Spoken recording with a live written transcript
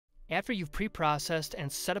After you've pre-processed and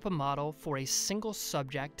set up a model for a single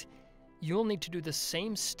subject, you'll need to do the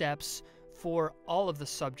same steps for all of the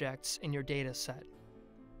subjects in your data set.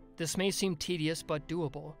 This may seem tedious but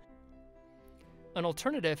doable. An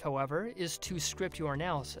alternative, however, is to script your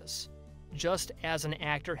analysis. Just as an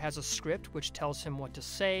actor has a script which tells him what to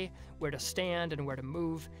say, where to stand, and where to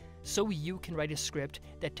move, so you can write a script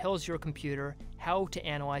that tells your computer how to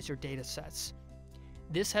analyze your data sets.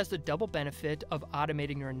 This has the double benefit of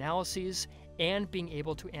automating your analyses and being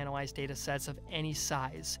able to analyze data sets of any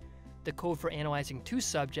size. The code for analyzing 2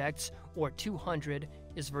 subjects, or 200,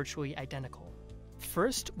 is virtually identical.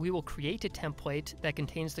 First, we will create a template that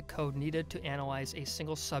contains the code needed to analyze a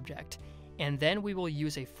single subject, and then we will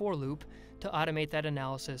use a for loop to automate that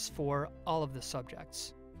analysis for all of the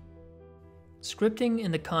subjects. Scripting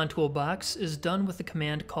in the CONN toolbox is done with a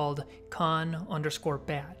command called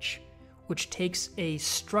CONN_batch, which takes a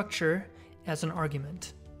structure as an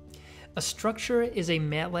argument. A structure is a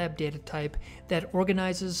MATLAB data type that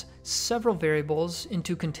organizes several variables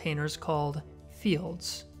into containers called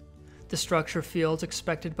fields. The structure fields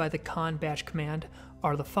expected by the CONN_batch command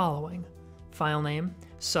are the following: file name,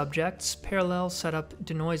 subjects, parallel, setup,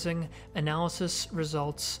 denoising, analysis,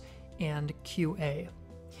 results, and QA.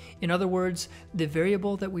 In other words, the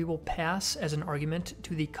variable that we will pass as an argument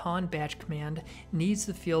to the CONN_batch command needs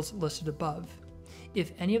the fields listed above.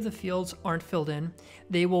 If any of the fields aren't filled in,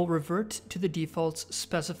 they will revert to the defaults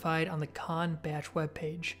specified on the CONN_batch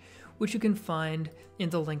webpage, which you can find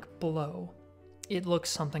in the link below. It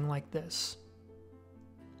looks something like this.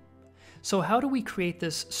 So how do we create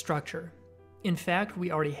this structure? In fact,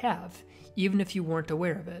 we already have, even if you weren't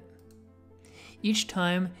aware of it. Each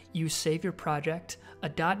time you save your project, a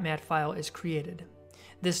 .mat file is created.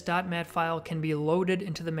 This .mat file can be loaded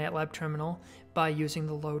into the MATLAB terminal by using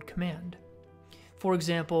the load command. For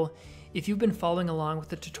example, if you've been following along with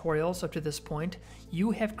the tutorials up to this point, you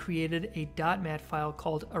have created a .mat file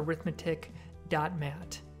called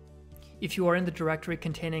arithmetic.mat. If you are in the directory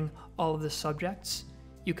containing all of the subjects,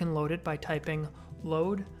 you can load it by typing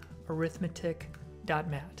load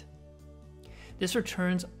arithmetic.mat. This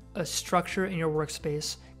returns a structure in your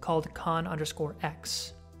workspace called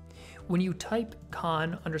conn_x. When you type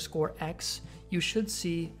conn_x, you should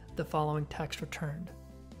see the following text returned.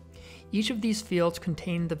 Each of these fields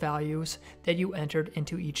contain the values that you entered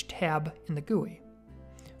into each tab in the GUI.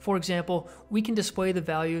 For example, we can display the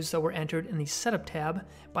values that were entered in the Setup tab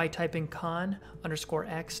by typing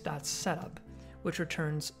conn_x.setup, which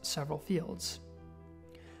returns several fields.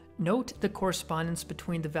 Note the correspondence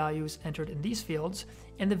between the values entered in these fields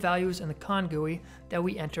and the values in the Conn GUI that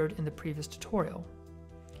we entered in the previous tutorial.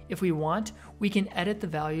 If we want, we can edit the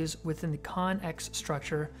values within the CONN_x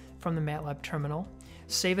structure from the MATLAB terminal,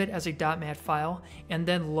 save it as a .mat file, and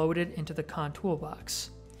then load it into the CONN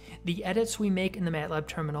toolbox. The edits we make in the MATLAB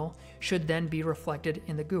terminal should then be reflected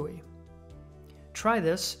in the GUI. Try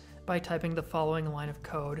this by typing the following line of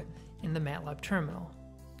code in the MATLAB terminal: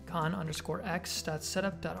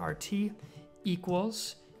 conn_x.setup.rt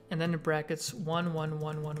equals, and then in brackets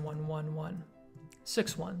 1111111,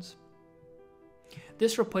 6 ones.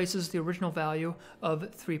 This replaces the original value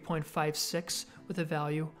of 3.56 with a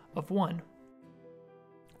value of 1.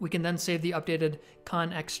 We can then save the updated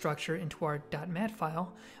CONN_x structure into our .mat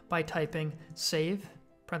file by typing save,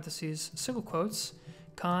 parentheses, single quotes,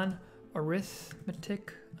 conn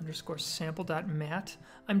arithmetic_sample.mat.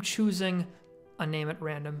 I'm choosing a name at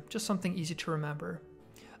random, just something easy to remember.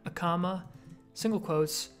 A comma, single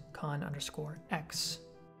quotes, conn_x.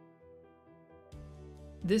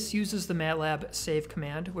 This uses the MATLAB save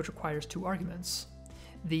command, which requires 2 arguments: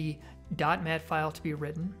 the .mat file to be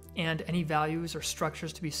written and any values or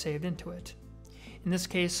structures to be saved into it. In this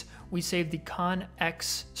case, we save the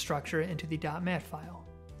CONN_x structure into the .mat file.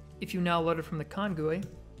 If you now load it from the Conn GUI,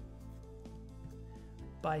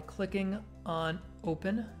 by clicking on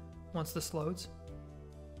Open once this loads,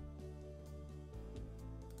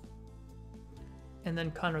 and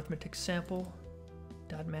then conn arithmetic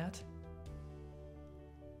sample.mat,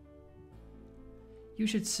 you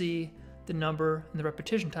should see the number and the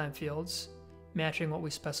repetition time fields matching what we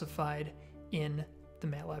specified in the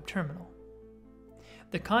MATLAB terminal.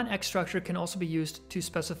 The CONN_x structure can also be used to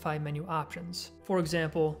specify menu options. For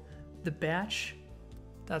example, the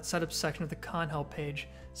batch.setup section of the Conn help page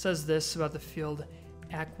says this about the field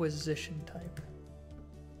acquisition type: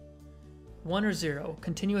 1 or 0,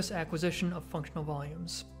 continuous acquisition of functional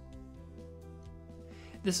volumes.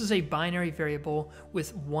 This is a binary variable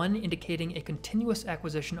with 1 indicating a continuous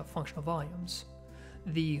acquisition of functional volumes.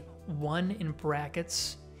 The 1 in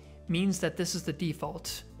brackets means that this is the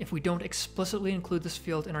default. If we don't explicitly include this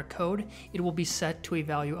field in our code, it will be set to a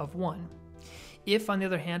value of 1. If, on the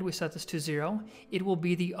other hand, we set this to 0, it will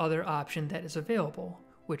be the other option that is available,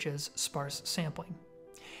 which is sparse sampling.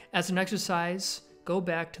 As an exercise, go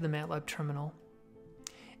back to the MATLAB terminal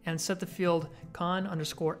and set the field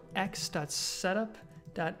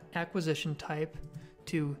conn_x.setup.acquisition_type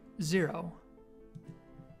to 0.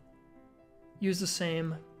 Use the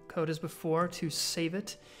same code as before to save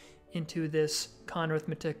it into this conn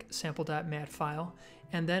arithmetic sample.mat file,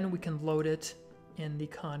 and then we can load it in the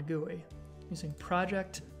conn GUI using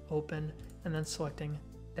project, open, and then selecting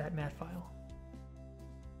that mat file.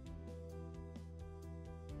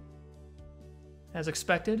 As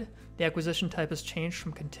expected, the acquisition type has changed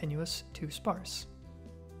from continuous to sparse.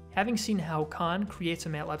 Having seen how CONN creates a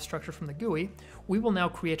MATLAB structure from the GUI, we will now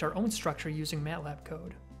create our own structure using MATLAB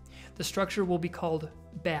code. The structure will be called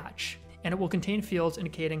batch, and it will contain fields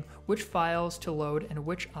indicating which files to load and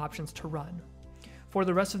which options to run. For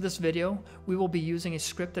the rest of this video, we will be using a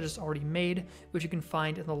script that is already made, which you can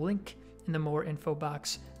find in the link in the More Info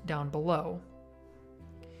box down below.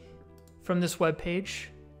 From this web page,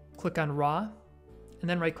 click on Raw, and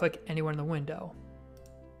then right-click anywhere in the window.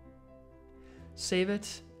 Save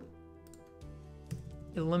it,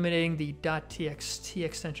 eliminating the .txt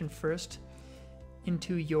extension first,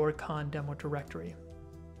 into your conn demo directory.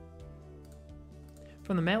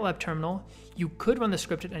 From the MATLAB terminal, you could run the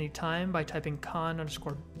script at any time by typing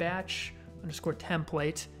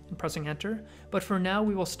conn_batch_template and pressing enter, but for now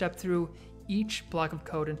we will step through each block of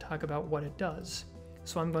code and talk about what it does.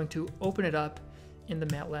 So I'm going to open it up in the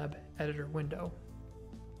MATLAB editor window.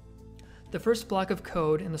 The first block of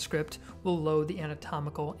code in the script will load the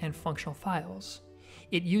anatomical and functional files.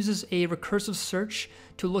 It uses a recursive search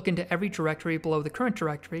to look into every directory below the current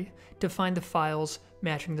directory to find the files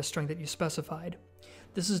matching the string that you specified.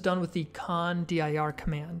 This is done with the conn_dir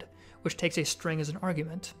command, which takes a string as an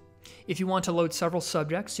argument. If you want to load several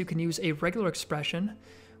subjects, you can use a regular expression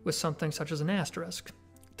with something such as an asterisk.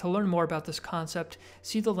 To learn more about this concept,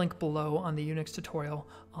 see the link below on the Unix tutorial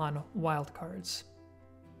on wildcards.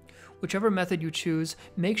 Whichever method you choose,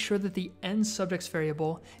 make sure that the nSubjects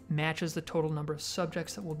variable matches the total number of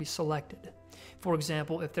subjects that will be selected. For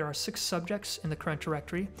example, if there are 6 subjects in the current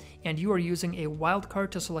directory, and you are using a wildcard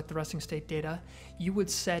to select the resting state data, you would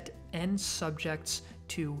set nSubjects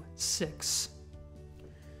to 6.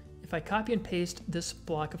 If I copy and paste this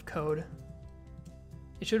block of code,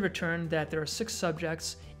 it should return that there are 6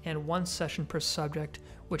 subjects and 1 session per subject,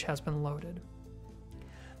 which has been loaded.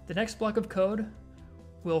 The next block of code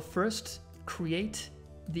will first create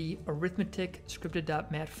the arithmetic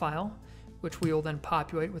scripted.mat file, which we will then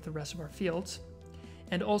populate with the rest of our fields,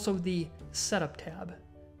 and also the setup tab,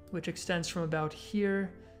 which extends from about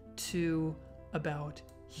here to about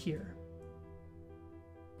here.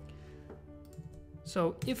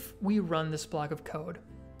 So if we run this block of code,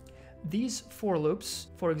 these for loops,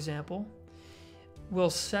 for example,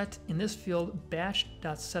 will set in this field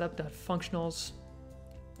batch.setup.functionals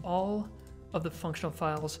all of the functional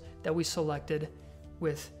files that we selected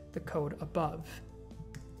with the code above.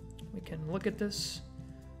 We can look at this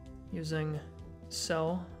using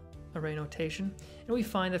cell array notation, and we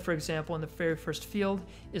find that, for example, in the very first field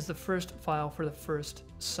is the first file for the first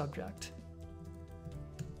subject.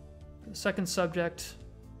 For the second subject,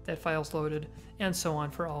 that file is loaded, and so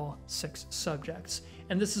on for all 6 subjects.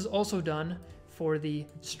 And this is also done for the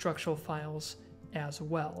structural files as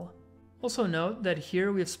well. Also note that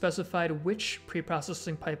here we have specified which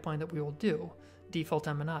preprocessing pipeline that we will do, default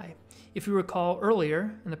M&I. If you recall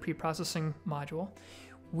earlier in the preprocessing module,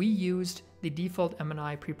 we used the default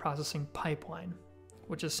M&I preprocessing pipeline,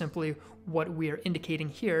 which is simply what we are indicating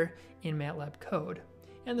here in MATLAB code.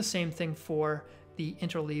 And the same thing for the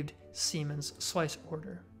interleaved Siemens slice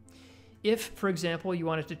order. If, for example, you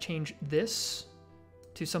wanted to change this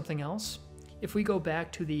to something else, if we go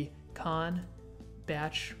back to the conn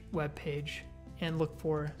batch web page and look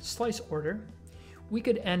for slice order, we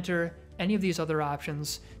could enter any of these other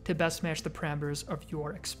options to best match the parameters of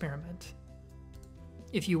your experiment.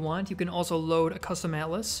 If you want, you can also load a custom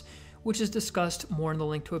atlas, which is discussed more in the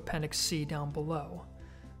link to Appendix C down below.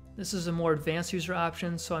 This is a more advanced user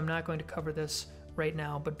option, so I'm not going to cover this right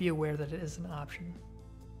now, but be aware that it is an option.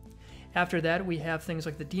 After that, we have things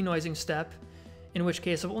like the denoising step, in which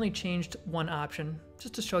case I've only changed one option,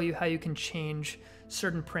 just to show you how you can change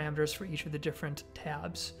certain parameters for each of the different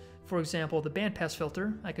tabs. For example, the bandpass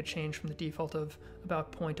filter, I could change from the default of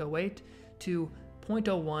about 0.08 to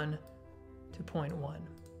 0.01 to 0.1.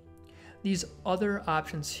 These other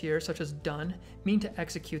options here, such as done, mean to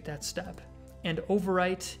execute that step, and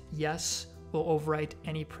overwrite, yes, will overwrite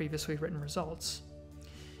any previously written results.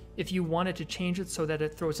 If you wanted to change it so that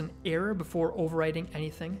it throws an error before overwriting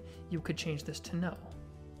anything, you could change this to no.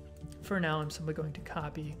 For now, I'm simply going to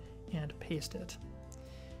copy and paste it.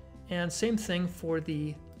 And same thing for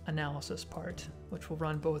the analysis part, which will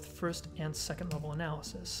run both first and second level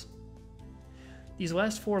analysis. These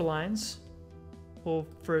last 4 lines will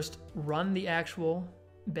first run the actual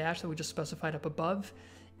batch that we just specified up above,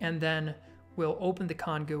 and then we'll open the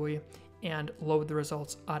CONN GUI and load the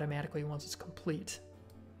results automatically once it's complete.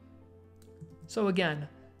 So again,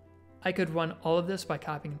 I could run all of this by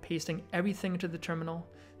copying and pasting everything into the terminal,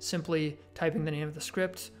 simply typing the name of the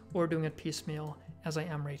script or doing it piecemeal as I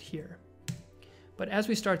am right here. But as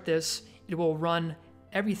we start this, it will run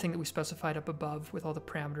everything that we specified up above with all the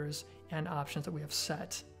parameters and options that we have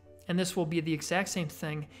set. And this will be the exact same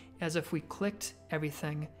thing as if we clicked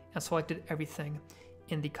everything and selected everything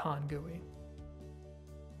in the CONN GUI.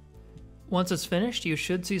 Once it's finished, you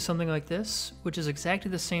should see something like this, which is exactly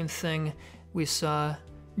the same thing we saw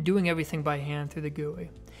doing everything by hand through the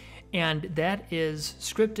GUI. And that is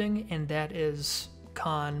scripting, and that is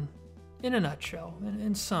CONN in a nutshell,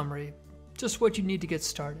 in summary, just what you need to get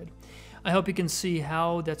started. I hope you can see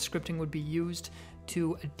how that scripting would be used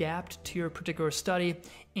to adapt to your particular study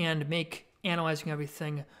and make analyzing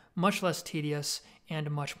everything much less tedious and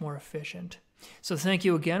much more efficient. So thank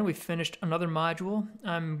you again. We've finished another module.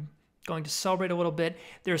 I'm going to celebrate a little bit.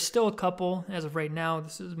 There's still a couple as of right now.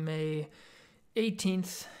 This is May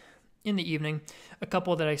 18th in the evening, a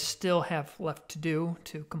couple that I still have left to do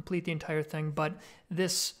to complete the entire thing, but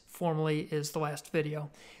this formally is the last video.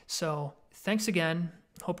 So thanks again.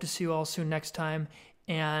 Hope to see you all soon next time,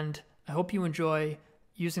 and I hope you enjoy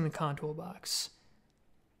using the CONN toolbox.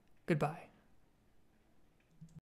 Goodbye.